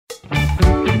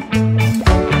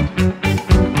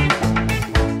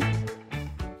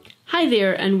Hi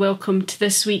there and welcome to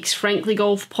this week's Frankly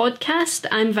Golf podcast.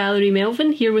 I'm Valerie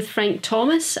Melvin here with Frank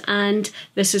Thomas and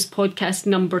this is podcast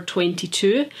number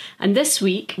 22, and this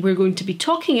week we're going to be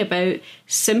talking about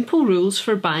simple rules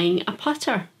for buying a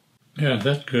putter. Yeah,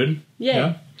 that's good.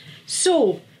 Yeah.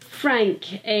 So,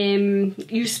 Frank,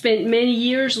 you spent many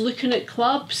years looking at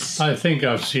clubs. I think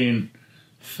I've seen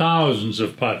thousands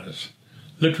of putters,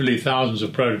 literally thousands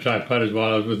of prototype putters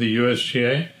while I was with the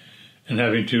USGA, and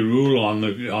having to rule on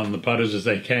the putters as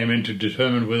they came in to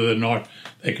determine whether or not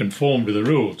they conform to the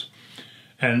rules.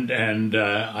 And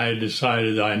I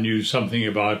decided I knew something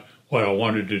about what I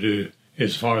wanted to do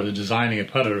as far as designing a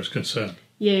putter is concerned.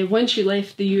 Yeah, once you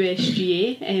left the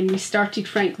USGA, we started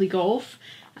Frankly Golf,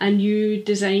 and you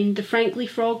designed the Frankly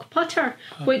Frog putter,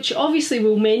 which obviously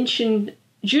we'll mention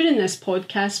during this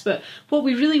podcast, but what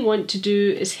we really want to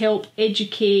do is help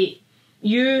educate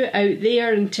you out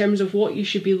there in terms of what you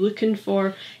should be looking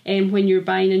for when you're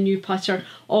buying a new putter.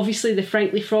 Obviously, the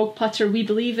Frankly Frog putter we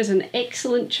believe is an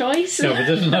excellent choice. Yeah, but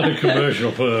this is not a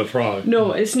commercial for a frog.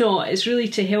 No, it's not. It's really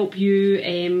to help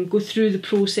you go through the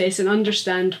process and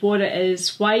understand what it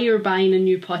is, why you're buying a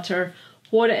new putter,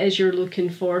 what it is you're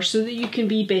looking for, so that you can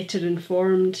be better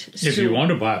informed. If you want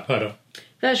to buy a putter.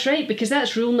 That's right, because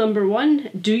that's rule number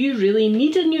one. Do you really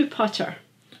need a new putter?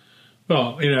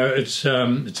 Well, it's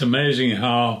amazing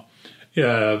how,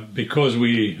 because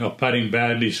we are putting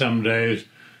badly some days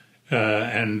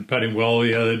and putting well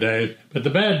the other days, but the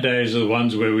bad days are the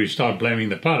ones where we start blaming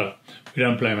the putter. We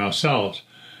don't blame ourselves.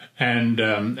 And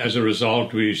as a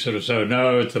result, we sort of say,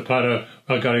 no, it's the putter,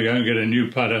 I've got to go and get a new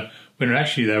putter, when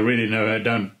actually they really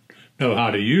don't know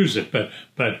how to use it. But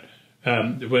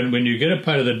when you get a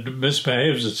putter that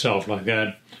misbehaves itself like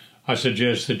that, I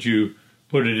suggest that you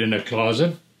put it in a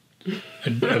closet,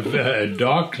 a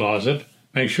dark closet.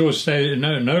 Make sure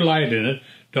no light in it.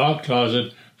 Dark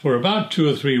closet for about 2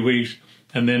 or 3 weeks,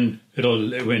 and then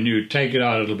when you take it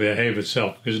out, it'll behave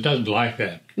itself because it doesn't like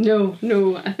that. No,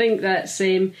 I think that's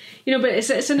but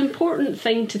it's an important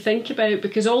thing to think about,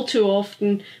 because all too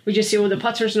often we just say, oh, the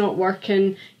putter's not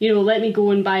working, let me go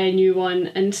and buy a new one,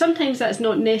 and sometimes that's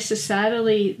not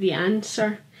necessarily the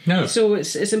answer. No. So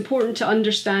it's important to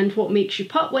understand what makes you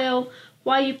putt well,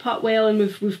 why you putt well, and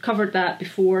we've covered that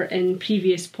before in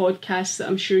previous podcasts that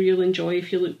I'm sure you'll enjoy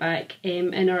if you look back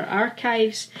in our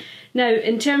archives. Now,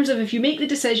 in terms of if you make the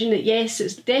decision that yes,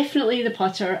 it's definitely the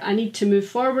putter, I need to move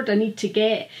forward, I need to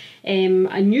get a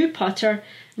new putter,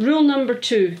 rule number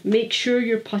 2, make sure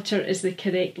your putter is the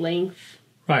correct length.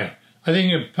 Right. I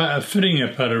think fitting a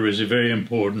putter is very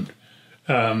important,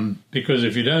 because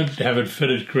if you don't have it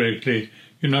fitted correctly,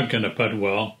 you're not going to putt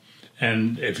well.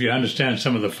 And if you understand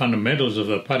some of the fundamentals of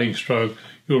the putting stroke,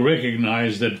 you'll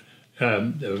recognize that a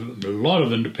lot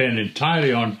of them depend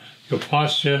entirely on your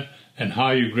posture and how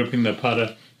you're gripping the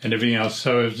putter and everything else.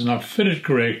 So if it's not fitted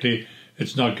correctly,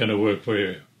 it's not going to work for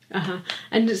you.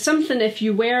 And it's something, if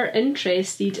you were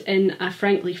interested in a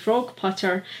Frankly Frog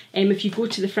putter, if you go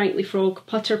to the Frankly Frog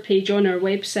putter page on our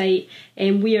website,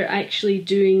 we are actually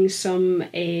doing some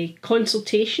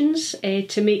consultations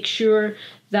to make sure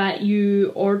that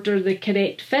you order the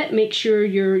correct fit, make sure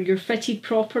you're fitted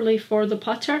properly for the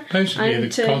putter. Basically,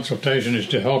 the consultation is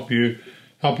to help you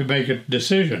make a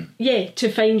decision. Yeah, to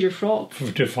find your frog.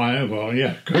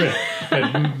 Correct.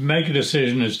 And make a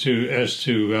decision as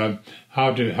to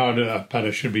how a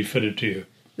putter should be fitted to you.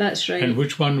 That's right. And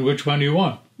which one you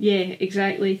want. Yeah,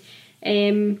 exactly.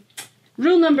 Rule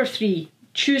number 3,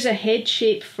 choose a head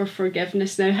shape for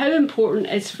forgiveness. Now, how important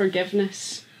is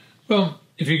forgiveness? Well,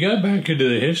 if you go back into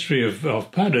the history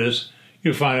of putters,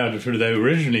 you'll find out that they were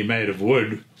originally made of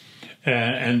wood,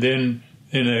 and then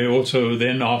they also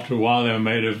after a while they were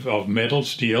made of metal,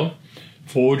 steel,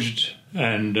 forged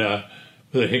and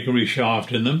with a hickory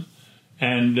shaft in them.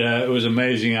 And it was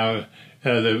amazing how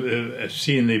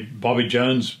seeing the Bobby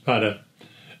Jones putter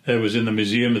that was in the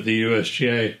museum at the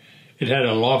USGA. It had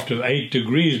a loft of 8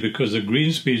 degrees because the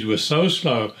green speeds were so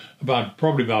slow,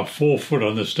 probably about 4 foot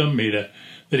on the stim meter,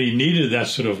 that he needed that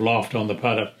sort of loft on the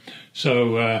putter.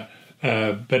 So,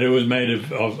 but it was made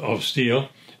of steel.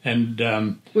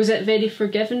 And was it very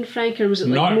forgiving, Frank, or was it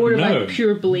more like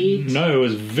pure blade? No, it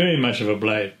was very much of a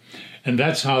blade, and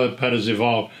that's how the putters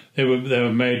evolved. They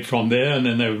were made from there, and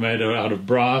then they were made out of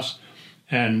brass,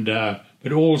 and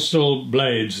but all still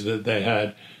blades that they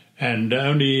had. And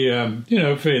only in the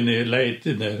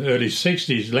early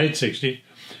 '60s, late '60s,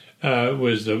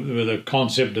 was the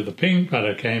concept of the ping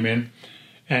putter came in,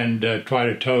 and try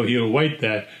to toe heel weight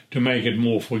that to make it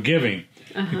more forgiving.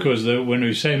 Because when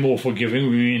we say more forgiving,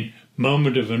 we mean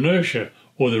moment of inertia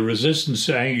or the resistance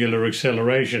to angular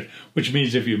acceleration, which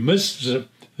means if you miss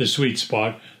the sweet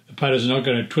spot, the putter's not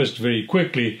going to twist very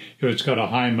quickly if it's got a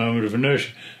high moment of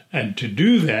inertia. And to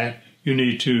do that, you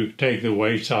need to take the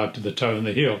weights out to the toe and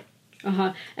the heel.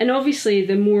 And obviously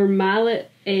the more mallet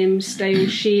style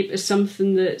shape is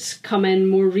something that's come in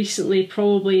more recently,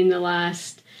 probably in the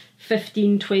last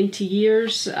 15, 20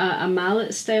 years, a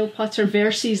mallet style putter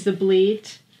versus the blade.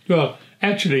 Well,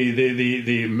 actually,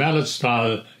 the mallet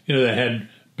style, they had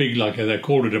big, like they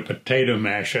called it a potato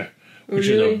masher, which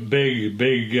is a big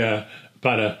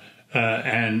putter,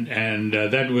 and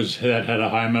that had a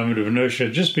high moment of inertia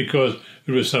just because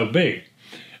it was so big.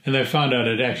 And they found out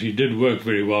it actually did work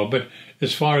very well. But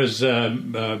as far as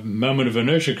moment of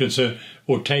inertia concerned,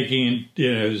 or taking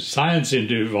science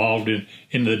involved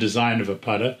in the design of a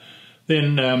putter,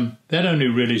 then that only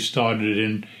really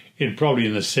started in probably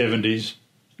in the 70s.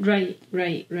 Right.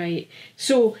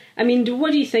 So, I mean,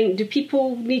 what do you think? Do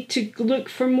people need to look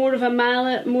for more of a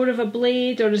mallet, more of a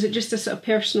blade, or is it just a sort of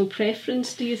personal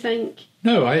preference, do you think?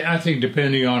 No, I think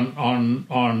depending on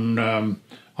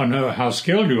how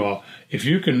skilled you are, if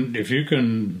you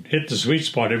can hit the sweet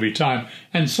spot every time,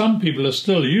 and some people are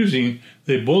still using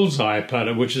the bullseye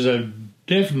putter, which is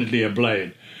definitely a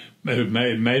blade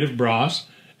made of brass,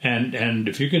 and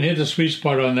if you can hit the sweet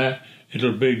spot on that,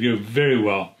 it'll do very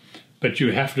well. But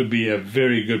you have to be a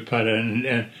very good putter,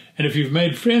 and if you've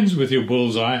made friends with your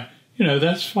bullseye,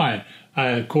 that's fine.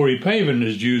 Corey Pavin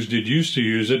used to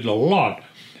use it a lot,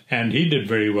 and he did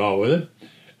very well with it.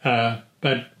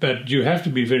 But you have to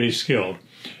be very skilled.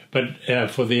 But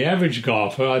for the average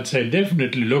golfer, I'd say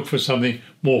definitely look for something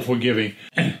more forgiving.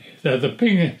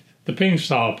 The ping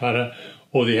style putter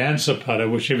or the answer putter,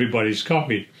 which everybody's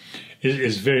copied,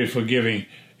 is very forgiving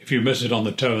if you miss it on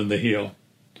the toe and the heel.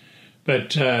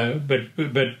 But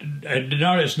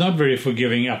it's not very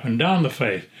forgiving up and down the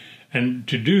face. And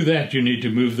to do that, you need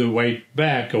to move the weight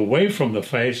back away from the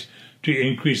face to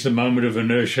increase the moment of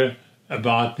inertia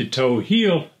about the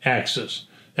toe-heel axis.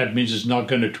 That means it's not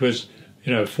going to twist,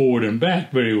 forward and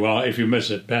back very well if you miss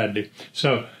it badly.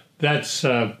 So that's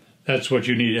what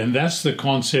you need, and that's the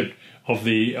concept of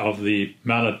the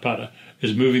mallet putter,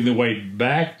 is moving the weight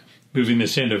back, moving the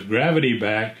center of gravity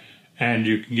back, and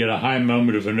you can get a high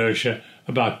moment of inertia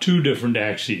about two different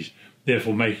axes,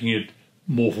 therefore making it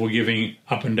more forgiving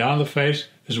up and down the face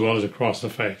as well as across the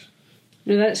face.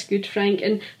 No, that's good, Frank.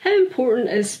 And how important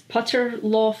is putter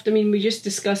loft? I mean, we just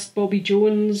discussed Bobby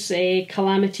Jones,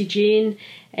 Calamity Jane,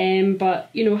 but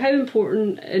how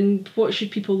important and what should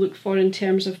people look for in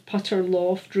terms of putter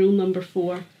loft? Rule number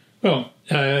 4. Well,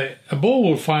 a ball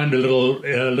will find a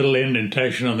little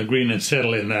indentation on the green and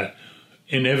settle in that.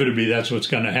 Inevitably, that's what's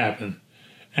going to happen.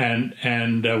 And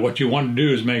what you want to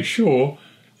do is make sure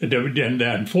that, and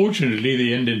unfortunately,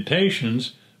 the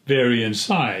indentations vary in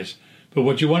size. But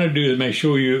what you want to do is make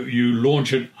sure you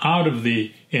launch it out of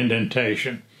the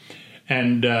indentation.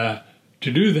 And to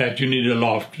do that, you need a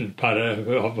loft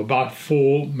putter of about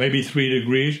 4, maybe 3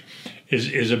 degrees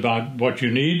is about what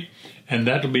you need. And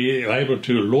that'll be able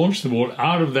to launch the ball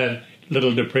out of that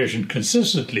little depression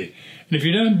consistently. And if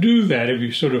you don't do that, if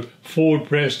you sort of forward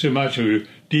press too much or you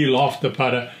de-loft the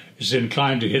putter, it's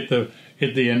inclined to hit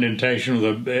the indentation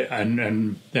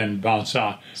and then bounce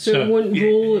out. So it won't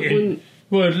roll, it won't...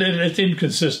 Well, it's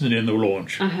inconsistent in the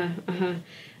launch.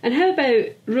 And how about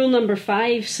rule number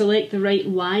 5, select the right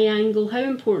lie angle? How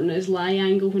important is lie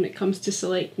angle when it comes to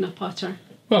selecting a putter?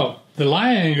 Well, the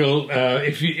lie angle,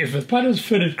 if a putter's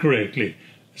fitted correctly,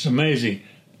 it's amazing.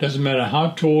 It doesn't matter how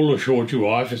tall or short you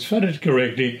are. If it's fitted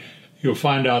correctly, you'll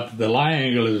find out that the lie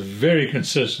angle is very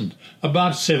consistent,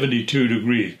 about 72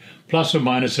 degrees, plus or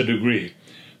minus a degree.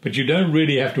 But you don't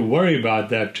really have to worry about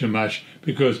that too much,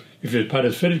 because if your putter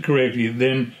is fitted correctly,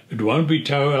 then it won't be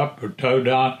toe up or toe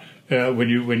down when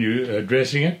you're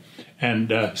dressing it,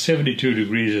 and 72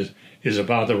 degrees is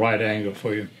about the right angle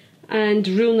for you. And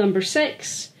rule number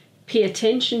 6, pay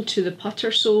attention to the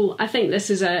putter sole. I think this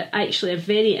is actually a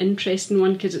very interesting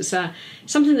one because it's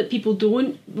something that people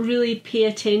don't really pay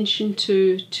attention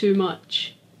to too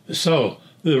much. The sole,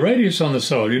 the radius on the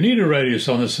sole. You need a radius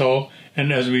on the sole,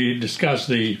 and as we discussed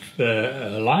the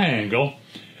lie angle,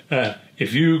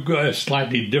 if you go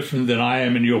slightly different than I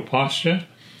am in your posture,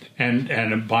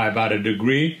 and by about a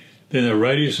degree, then the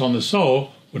radius on the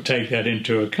sole will take that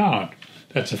into account.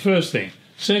 That's the first thing.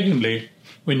 Secondly,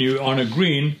 when you're on a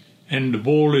green and the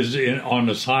ball is on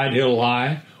a side hill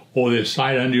lie or there's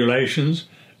side undulations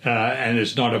and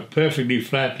it's not a perfectly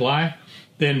flat lie,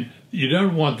 then you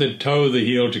don't want the toe of the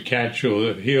heel to catch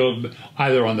or the heel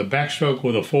either on the backstroke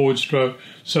or the forward stroke.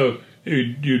 So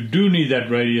you do need that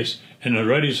radius, and the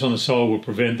radius on the sole will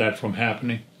prevent that from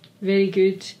happening. Very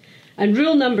good. And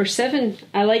rule number 7,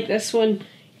 I like this one.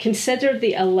 consider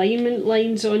the alignment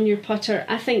lines on your putter.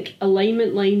 I think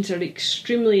alignment lines are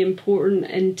extremely important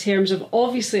in terms of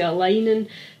obviously aligning,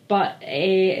 but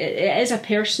it is a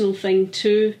personal thing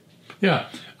too. Yeah,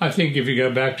 I think if you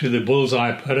go back to the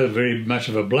bullseye putter, very much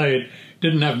of a blade,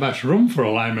 didn't have much room for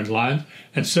alignment lines,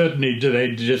 and certainly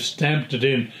they just stamped it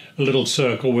in a little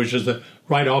circle, which is the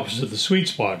right opposite the sweet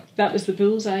spot. That was the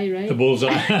bullseye, right? The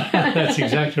bullseye. That's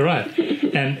exactly right.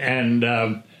 And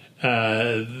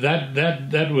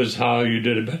that was how you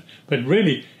did it. But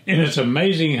really, and it's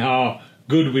amazing how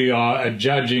good we are at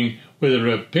judging whether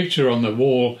a picture on the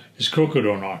wall is crooked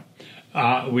or not.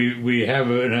 We have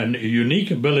a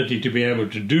unique ability to be able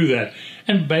to do that,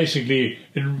 and basically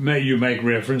you make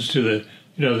reference to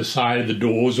the side of the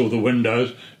doors or the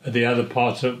windows, the other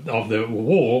parts of the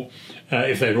wall.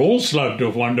 If they're all sloped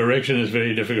off one direction, it's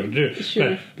very difficult to do.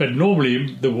 Sure. But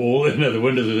normally the wall, the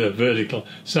windows are vertical.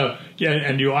 So yeah,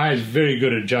 and your eye is very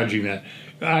good at judging that.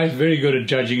 Your eye is very good at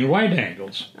judging right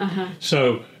angles. Uh-huh.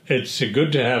 So it's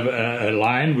good to have a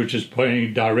line which is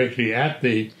pointing directly at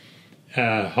the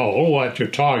hole, or at your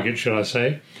target, should I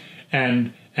say,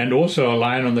 and also a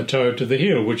line on the toe to the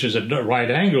heel, which is at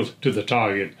right angles to the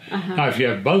target. Uh-huh. Now, if you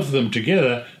have both of them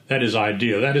together, that is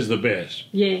ideal. That is the best.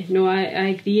 Yeah, no, I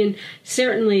agree. And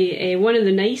certainly one of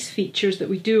the nice features that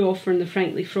we do offer in the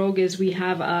Frankly Frog is we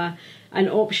have an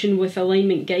option with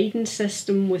alignment guidance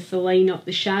system with the line up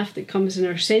the shaft that comes in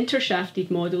our centre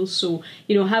shafted models. So,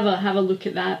 have a look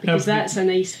at that, because that's a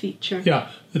nice feature.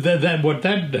 Yeah, what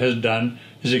that has done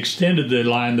is extended the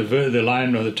line, the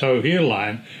line or the toe heel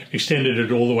line, extended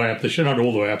it all the way up the shaft, not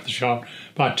all the way up the shaft,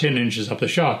 about 10 inches up the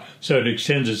shaft. So it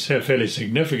extends it fairly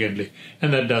significantly,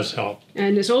 and that does help.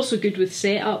 And it's also good with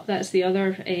setup. That's the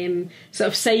other sort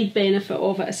of side benefit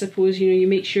of it, I suppose. You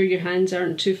make sure your hands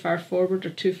aren't too far forward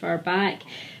or too far back.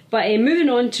 But moving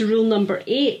on to rule number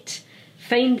 8,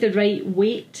 find the right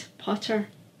weight putter.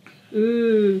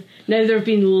 Ooh, now there have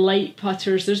been light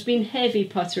putters, there's been heavy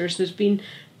putters, there's been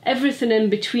everything in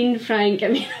between, Frank. I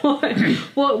mean,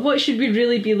 what should we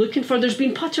really be looking for? There's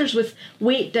been putters with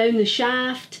weight down the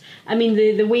shaft. I mean,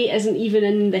 the weight isn't even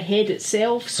in the head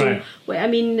itself. So, right. I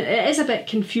mean, it is a bit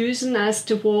confusing as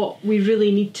to what we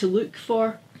really need to look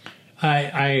for.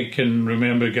 I can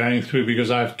remember going through, because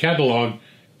I've catalogued,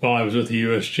 while I was with the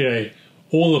USGA,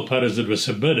 all the putters that were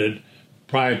submitted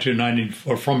prior to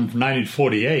from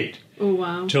 1948. Oh,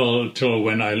 wow. Till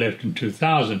when I left in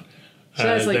 2000. So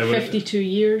that's like 52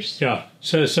 years. Yeah.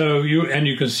 So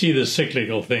you can see the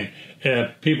cyclical thing.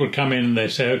 People come in and they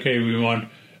say, okay, we want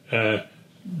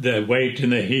the weight in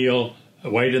the heel,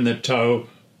 weight in the toe,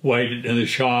 weight in the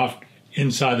shaft,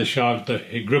 inside the shaft,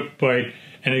 the grip weight,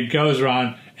 and it goes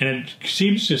around, and it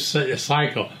seems to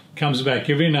cycle, comes back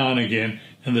every now and again,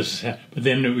 but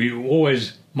then we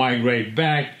always migrate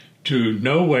back to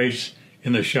no weights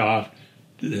in the shaft,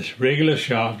 this regular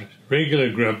shaft, regular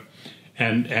grip,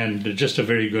 and just a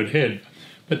very good head.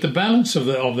 But the balance of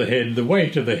the head, the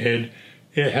weight of the head,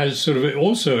 it has sort of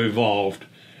also evolved.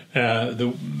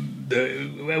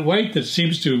 The weight that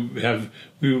seems to have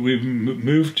we've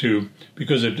moved to,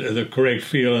 because of the correct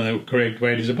feel and the correct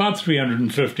weight, is about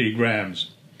 350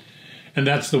 grams. And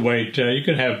that's the weight. You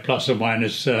can have plus or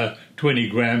minus 20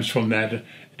 grams from that,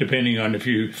 depending on if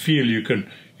you feel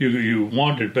you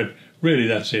want it. But really,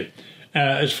 that's it.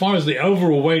 As far as the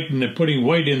overall weight and putting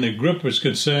weight in the grip is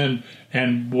concerned,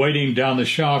 and weighting down the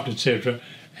shaft, etc.,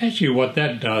 actually what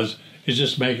that does is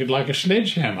just make it like a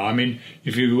sledgehammer. I mean,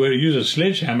 if you were to use a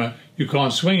sledgehammer, you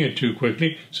can't swing it too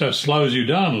quickly, so it slows you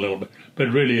down a little bit.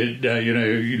 But really,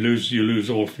 you lose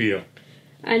all feel.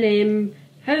 And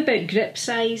how about grip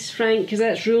size, Frank? Because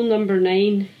that's rule number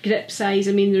 9, grip size.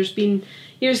 I mean, there's been,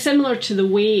 similar to the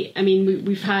weight. I mean,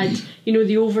 we've had,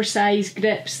 the oversized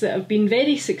grips that have been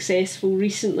very successful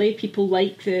recently. People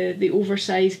like the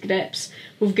oversized grips.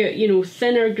 We've got,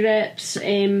 thinner grips,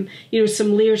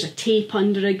 some layers of tape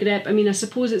under a grip. I mean, I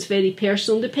suppose it's very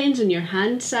personal. Depends on your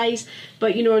hand size.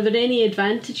 But, are there any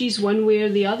advantages one way or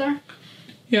the other?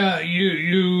 Yeah,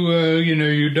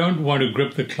 you don't want to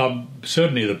grip the club,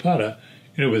 certainly the putter,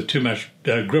 with too much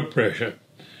grip pressure.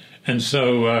 And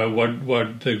so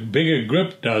what the bigger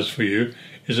grip does for you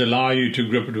is allow you to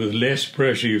grip it with less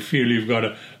pressure. You feel you've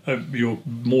got you're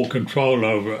more control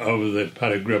over the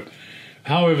putter grip.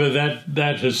 However,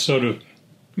 that has sort of,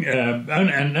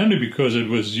 and only because it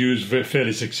was used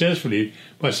fairly successfully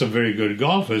by some very good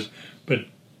golfers, but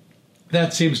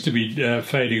that seems to be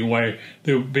fading away.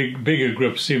 The bigger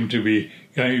grips seem to be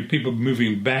people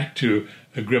moving back to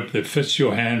a grip that fits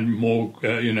your hand more,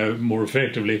 more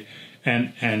effectively,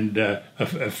 and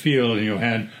a feel in your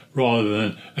hand rather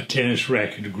than a tennis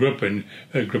racket grip and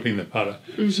gripping the putter.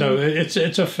 Mm-hmm. So it's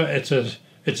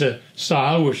It's a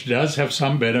style which does have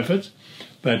some benefits,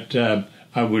 but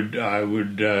I would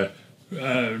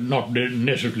not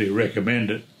necessarily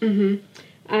recommend it.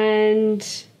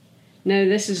 And now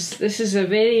this is a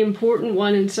very important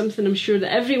one and something I'm sure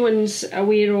that everyone's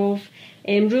aware of.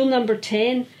 Rule number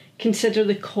 10: consider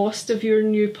the cost of your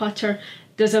new putter.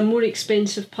 Does a more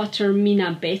expensive putter mean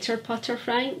a better putter,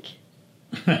 Frank?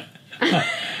 No,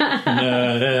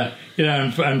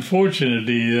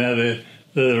 unfortunately,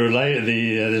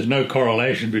 there's no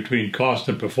correlation between cost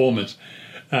and performance.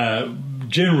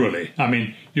 Generally, I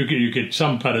mean, you get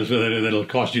some putters that'll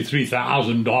cost you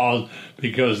 $3,000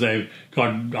 because they've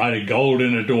got either gold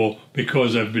in it or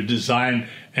because they've been designed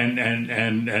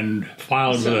and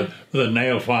filed with a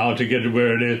nail file to get to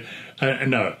where it is.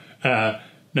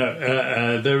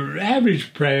 The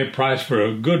average price for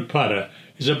a good putter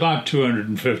is about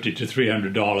 $250 to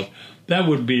 $300. That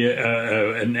would be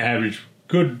an average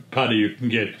good putter you can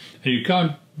get, and you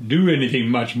can't do anything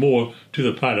much more to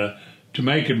the putter to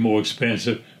make it more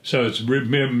expensive. So it's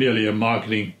merely a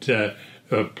marketing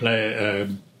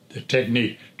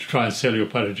technique to try and sell your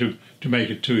putter to make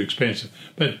it too expensive.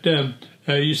 But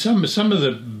some of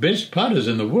the best putters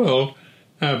in the world,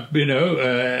 have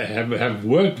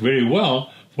worked very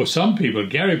well for some people.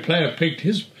 Gary Player picked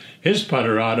his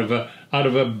putter out of a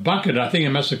bucket. I think it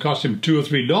must have cost him $2 or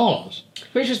 $3.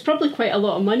 Which was probably quite a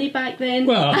lot of money back then.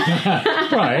 Well,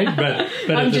 right, but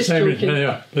at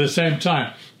the same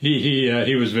time,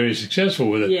 he was very successful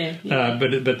with it. Yeah.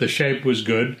 But the shape was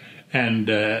good, and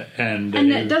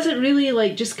it doesn't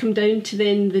really just come down to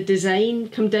then the design,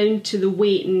 come down to the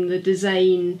weight and the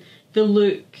design, the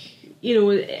look.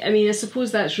 I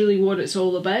suppose that's really what it's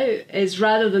all about, is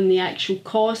rather than the actual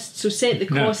cost. So set the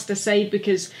cost aside,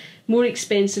 because more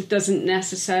expensive doesn't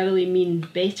necessarily mean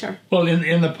better. Well,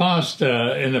 in the past,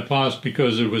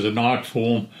 because it was an art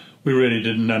form, we really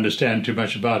didn't understand too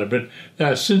much about it.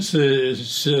 But since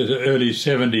the early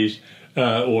 70s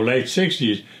or late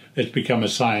 60s, it's become a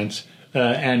science,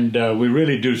 and we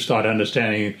really do start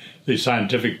understanding the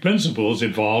scientific principles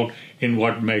involved in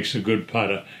what makes a good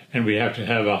putter. And we have to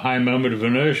have a high moment of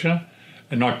inertia,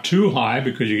 and not too high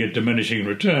because you get diminishing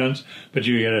returns, but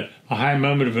you get a high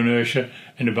moment of inertia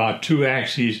and about 2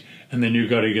 axes, and then you've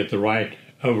got to get the right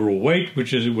overall weight,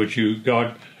 which is the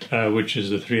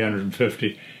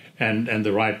 350, and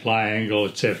the right lie angle,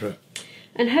 etc.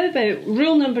 And how about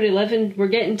rule number 11? We're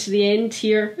getting to the end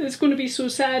here. It's going to be so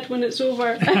sad when it's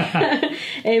over.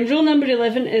 Rule number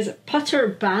 11 is putter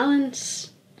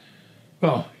balance.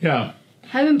 Well, yeah.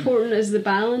 How important is the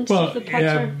balance of the putter?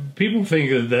 Yeah, people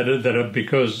think that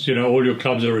because all your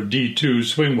clubs are a D2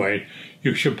 swing weight,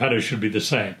 your putter should be the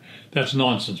same. That's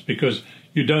nonsense, because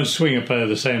you don't swing a putter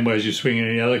the same way as you swing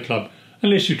any other club,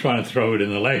 unless you're trying to throw it in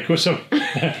the lake or something.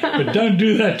 But don't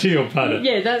do that to your putter.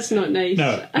 Yeah, that's not nice.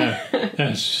 No.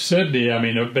 Certainly,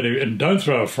 and don't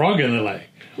throw a frog in the lake.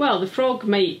 Well, the frog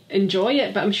might enjoy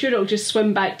it, but I'm sure it'll just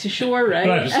swim back to shore, right?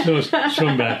 Right, still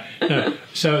swim back. No.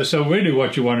 So really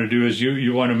what you want to do is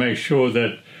you want to make sure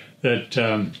that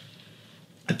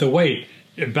the weight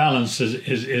balance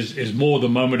is more the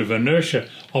moment of inertia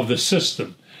of the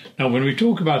system. Now, when we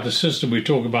talk about the system, we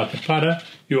talk about the putter,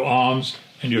 your arms,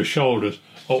 and your shoulders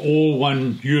are all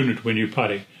one unit when you're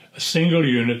putting, a single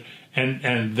unit,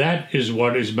 and that is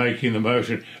what is making the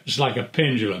motion. It's like a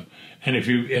pendulum. And if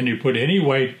you put any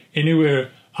weight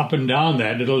anywhere up and down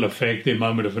that, it'll affect the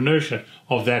moment of inertia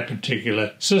of that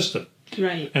particular system.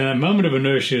 Right. And the moment of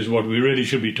inertia is what we really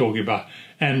should be talking about.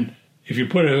 And if you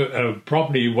put a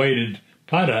properly weighted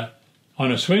putter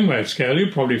on a swing weight scale,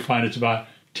 you'll probably find it's about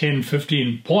 10,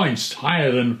 15 points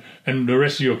higher than the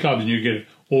rest of your clubs, and you get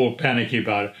all panicky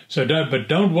about it. So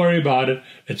don't worry about it.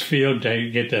 It's field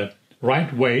to get the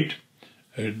right weight,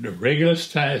 a regular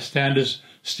standard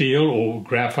steel or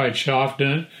graphite shaft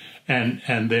in it,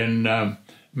 and then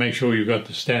make sure you've got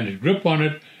the standard grip on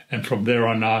it. And from there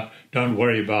on out, don't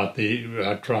worry about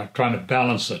the trying to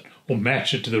balance it or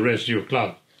match it to the rest of your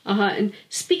club. And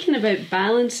speaking about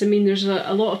balance, there's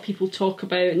a lot of people talk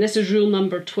about, and this is rule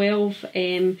number 12,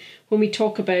 when we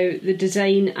talk about the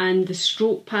design and the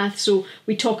stroke path. So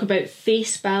we talk about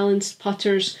face balanced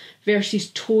putters versus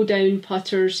toe down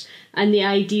putters, and the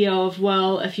idea of,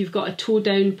 well, if you've got a toe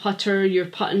down putter, you're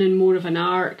putting in more of an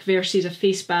arc, versus a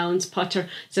face balanced putter,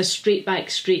 it's a straight back,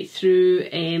 straight through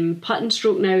putting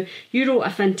stroke. Now, you wrote a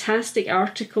fantastic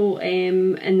article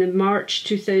in the March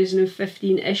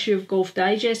 2015 issue of Golf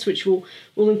Digest, which we'll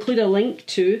include a link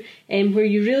to, where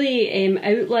you really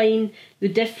outline the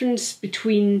difference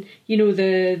between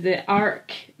the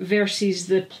arc versus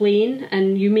the plane,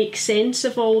 and you make sense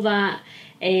of all that.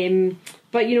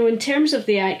 But, you know, in terms of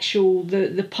the actual,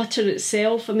 the putter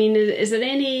itself, I mean, is there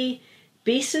any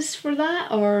basis for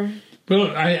that, or?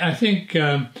 Well, I think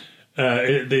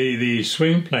the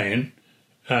swing plane,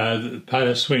 the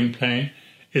putter swing plane,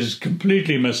 is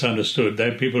completely misunderstood.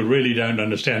 People really don't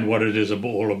understand what it is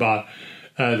all about.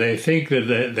 They think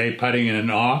that they're putting in an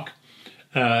arc,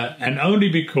 and only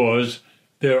because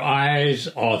their eyes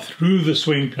are through the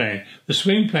swing plane. The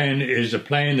swing plane is a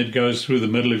plane that goes through the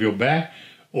middle of your back,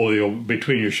 or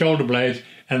between your shoulder blades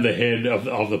and the head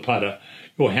of the putter.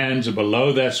 Your hands are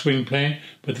below that swing plane,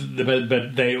 but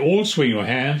they all swing your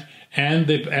hands and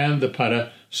the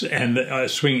putter and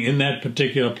swing in that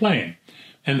particular plane,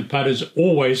 and the putter is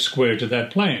always square to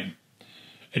that plane.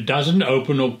 It doesn't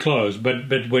open or close,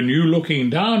 but when you're looking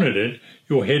down at it,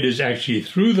 your head is actually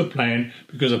through the plane,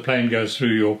 because the plane goes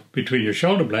through between your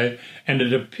shoulder blade, and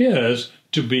it appears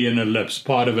to be an ellipse,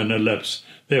 part of an ellipse.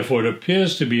 Therefore, it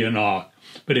appears to be an arc.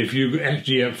 But if you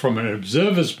actually, from an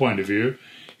observer's point of view,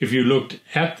 if you looked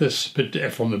at this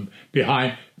from the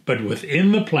behind, but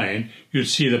within the plane, you'd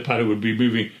see the putter would be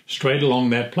moving straight along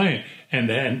that plane, and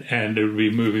it would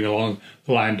be moving along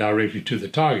the line directly to the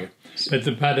target. But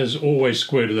the putter is always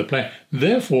square to the plane.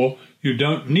 Therefore, you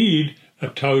don't need a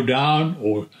toe down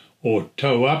or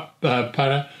toe up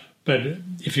putter. But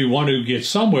if you want to get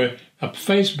somewhere, a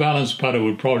face balanced putter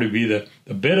would probably be the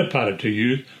better putter to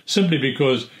use, simply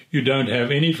because you don't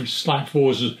have any slight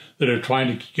forces that are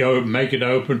trying to make it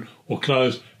open or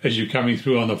close as you're coming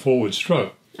through on the forward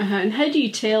stroke. And how do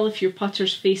you tell if your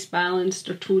putter's face balanced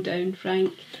or toe down,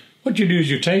 Frank? What you do is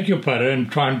you take your putter and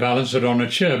try and balance it on a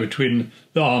chair between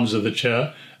the arms of the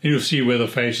chair, and you'll see where the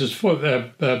face is pointing.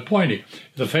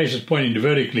 If the face is pointing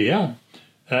vertically up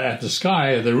at the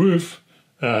sky, at the roof,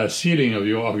 ceiling of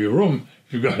your room,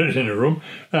 if you've got it in a room,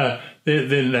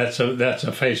 then that's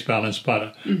a face balanced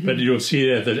putter. Mm-hmm. But you'll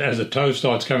see that as the toe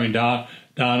starts coming down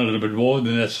a little bit more,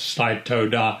 then that's a slight toe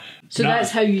down. So now,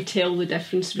 that's how you tell the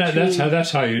difference between.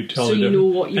 That's how you tell. So you know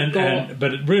what you've got.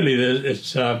 But really,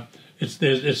 it's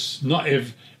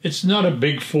not a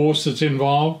big force that's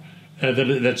involved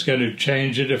that's going to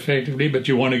change it effectively. But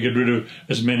you want to get rid of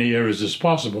as many errors as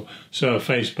possible. So a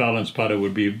face balance putter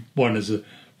would be one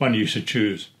you should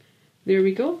choose. There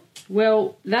we go.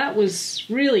 Well, that was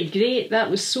really great.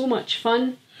 That was so much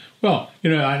fun. Well, you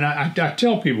know, and I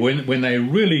tell people when they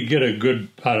really get a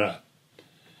good putter,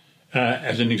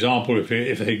 as an example, if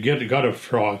they got a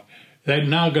frog, they've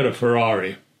now got a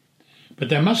Ferrari, but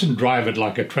they mustn't drive it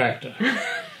like a tractor.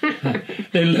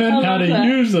 They learn how to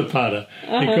use the putter,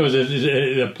 because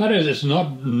the putter is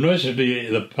not necessarily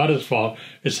the putter's fault,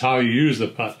 it's how you use the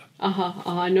putter.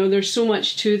 No, there's so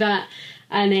much to that.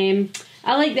 And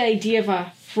I like the idea of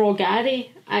a frogari,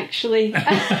 actually.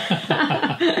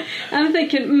 I'm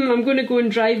thinking, I'm going to go and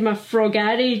drive my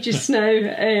frogari just now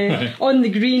right. on the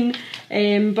green.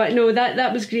 But no,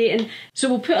 that was great. And so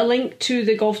we'll put a link to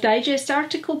the Golf Digest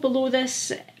article below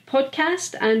this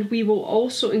podcast, and we will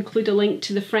also include a link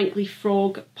to the Frankly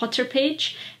Frog putter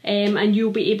page, and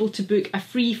you'll be able to book a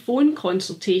free phone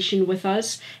consultation with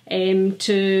us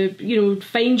to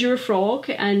find your frog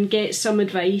and get some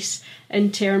advice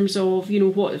in terms of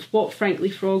what Frankly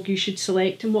Frog you should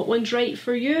select and what one's right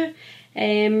for you.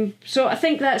 So I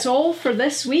think that's all for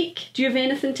this week. Do you have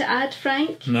anything to add,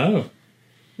 Frank? No.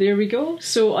 There we go.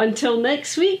 So until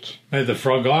next week. May the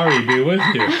frogari be with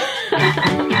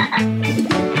you.